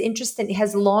 but is interested,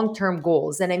 has long-term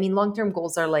goals, and I mean long-term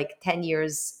goals are like 10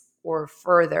 years or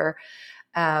further,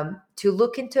 to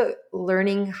look into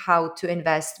learning how to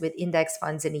invest with index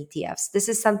funds and ETFs. This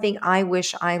is something I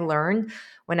wish I learned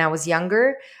when I was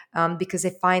younger, because I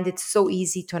find it so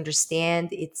easy to understand.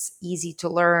 It's easy to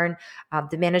learn.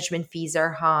 The management fees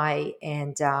are high,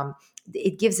 and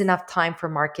it gives enough time for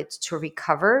markets to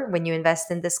recover when you invest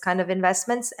in this kind of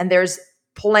investments. And there's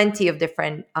plenty of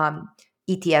different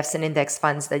ETFs and index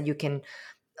funds that you can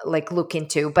like look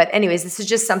into. But anyways, this is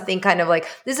just something kind of like,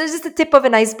 this is just the tip of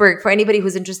an iceberg for anybody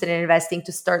who's interested in investing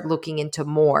to start looking into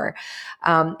more.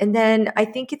 And then I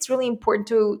think it's really important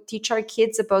to teach our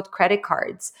kids about credit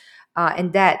cards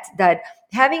and debt, that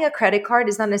having a credit card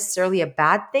is not necessarily a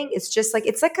bad thing. It's just like,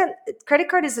 it's like a credit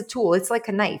card is a tool. It's like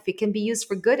a knife. It can be used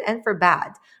for good and for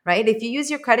bad, right? If you use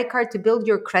your credit card to build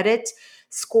your credit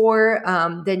score,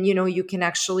 then, you can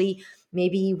actually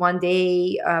maybe one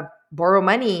day borrow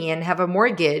money and have a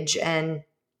mortgage, and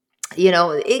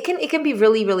it can be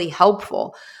really, really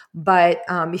helpful. But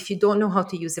if you don't know how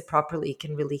to use it properly, it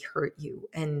can really hurt you.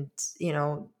 And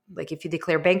like if you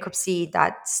declare bankruptcy,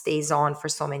 that stays on for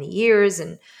so many years.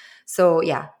 And so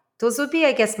yeah, those would be,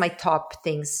 I guess, my top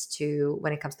things to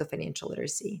when it comes to financial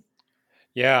literacy.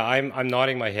 Yeah, I'm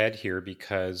nodding my head here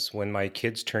because when my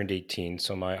kids turned 18,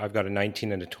 so I've got a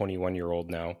 19 and a 21-year-old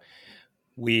now.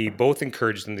 We both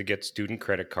encouraged them to get student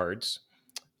credit cards,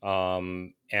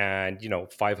 and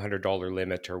 $500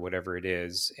 limit or whatever it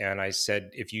is. And I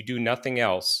said, if you do nothing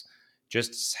else,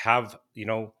 just have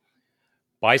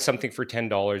buy something for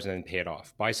 $10 and then pay it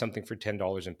off. Buy something for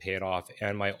 $10 and pay it off.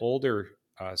 And my older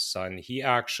son, he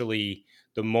actually,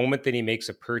 the moment that he makes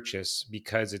a purchase,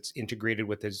 because it's integrated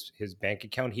with his bank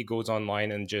account, he goes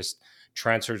online and just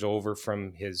transfers over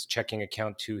from his checking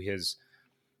account to his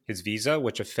Visa,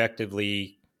 which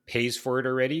effectively pays for it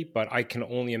already. But I can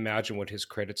only imagine what his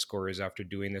credit score is after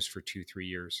doing this for 2-3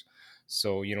 years.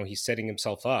 So, he's setting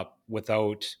himself up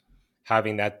without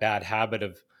having that bad habit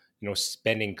of,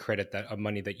 spending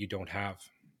money that you don't have.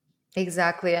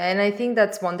 Exactly. And I think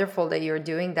that's wonderful that you're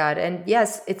doing that. And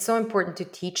yes, it's so important to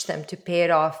teach them to pay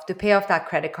off that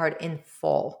credit card in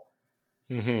full.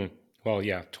 Mm-hmm. Well,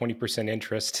 yeah, 20%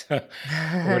 interest or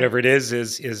whatever it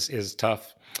is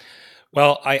tough.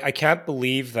 Well, I can't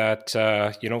believe that,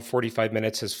 45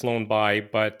 minutes has flown by,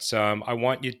 but I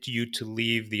want you to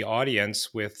leave the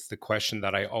audience with the question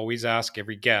that I always ask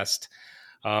every guest.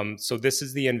 So this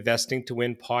is the Investing to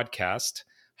Win podcast.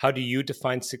 How do you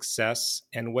define success,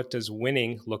 and what does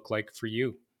winning look like for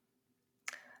you?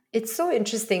 It's so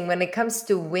interesting when it comes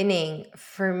to winning.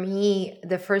 For me,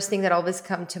 the first thing that always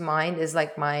come to mind is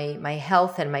like my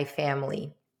health and my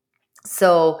family.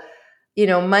 So,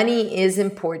 money is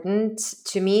important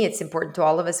to me. It's important to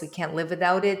all of us. We can't live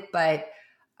without it. But,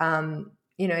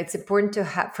 it's important to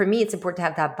have, for me, it's important to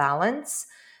have that balance.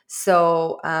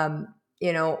 So,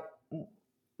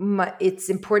 it's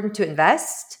important to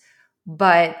invest,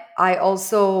 but I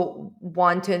also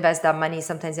want to invest that money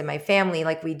sometimes in my family.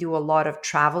 Like we do a lot of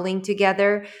traveling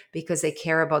together because I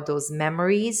care about those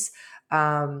memories,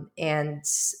 and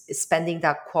spending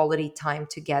that quality time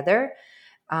together.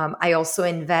 I also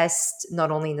invest not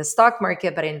only in the stock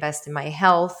market, but I invest in my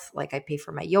health. Like I pay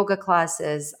for my yoga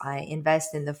classes. I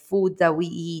invest in the food that we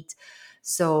eat.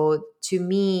 So to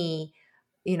me,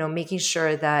 making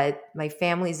sure that my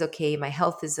family is okay, my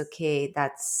health is okay,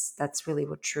 that's really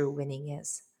what true winning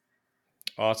is.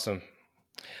 Awesome.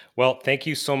 Well, thank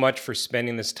you so much for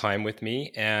spending this time with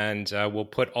me. And we'll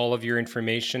put all of your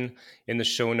information in the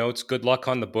show notes. Good luck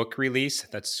on the book release.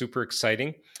 That's super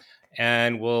exciting.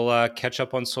 And we'll catch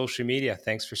up on social media.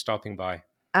 Thanks for stopping by.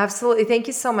 Absolutely. Thank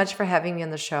you so much for having me on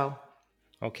the show.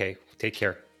 Okay. Take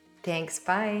care. Thanks.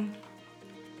 Bye.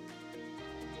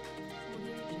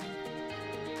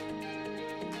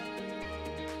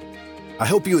 I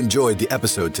hope you enjoyed the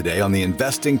episode today on the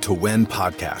Investing to Win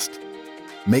podcast.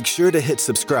 Make sure to hit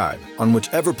subscribe on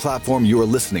whichever platform you are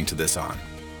listening to this on.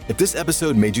 If this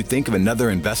episode made you think of another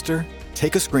investor,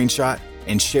 take a screenshot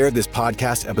and share this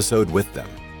podcast episode with them.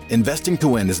 Investing to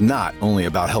Win is not only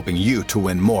about helping you to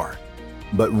win more.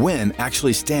 But WIN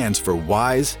actually stands for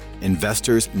Wise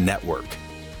Investors Network.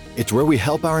 It's where we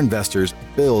help our investors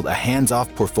build a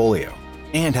hands-off portfolio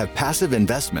and have passive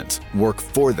investments work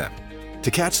for them.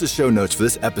 To catch the show notes for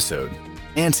this episode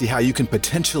and see how you can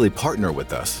potentially partner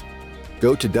with us,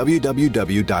 go to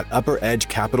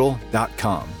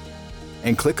www.upperedgecapital.com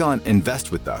and click on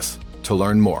Invest with Us to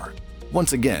learn more.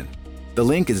 Once again, the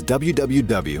link is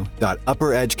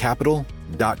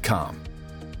www.upperedgecapital.com.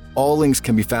 All links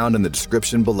can be found in the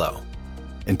description below.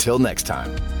 Until next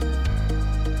time.